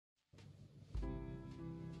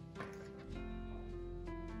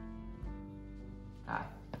Hi.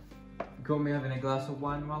 You caught me having a glass of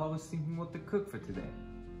wine while I was thinking what to cook for today.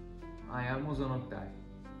 I am Ozan Oktay,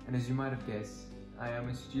 and as you might have guessed, I am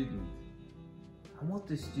a student. And what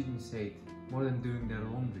do students hate more than doing their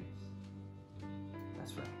laundries?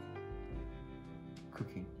 That's right,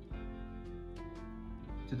 cooking.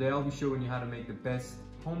 Today I'll be showing you how to make the best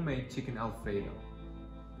homemade chicken Alfredo.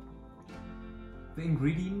 The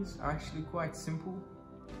ingredients are actually quite simple.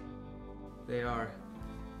 They are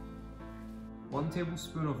 1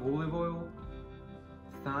 tablespoon of olive oil,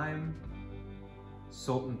 thyme,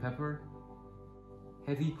 salt and pepper,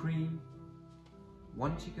 heavy cream,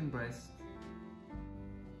 1 chicken breast,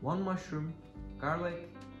 1 mushroom, garlic,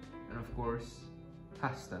 and of course,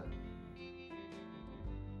 pasta.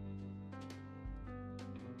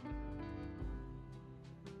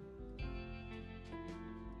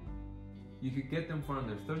 You could get them for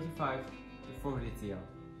under 35 to 40 TL.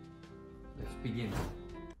 Let's begin.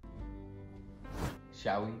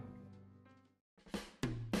 Shall we?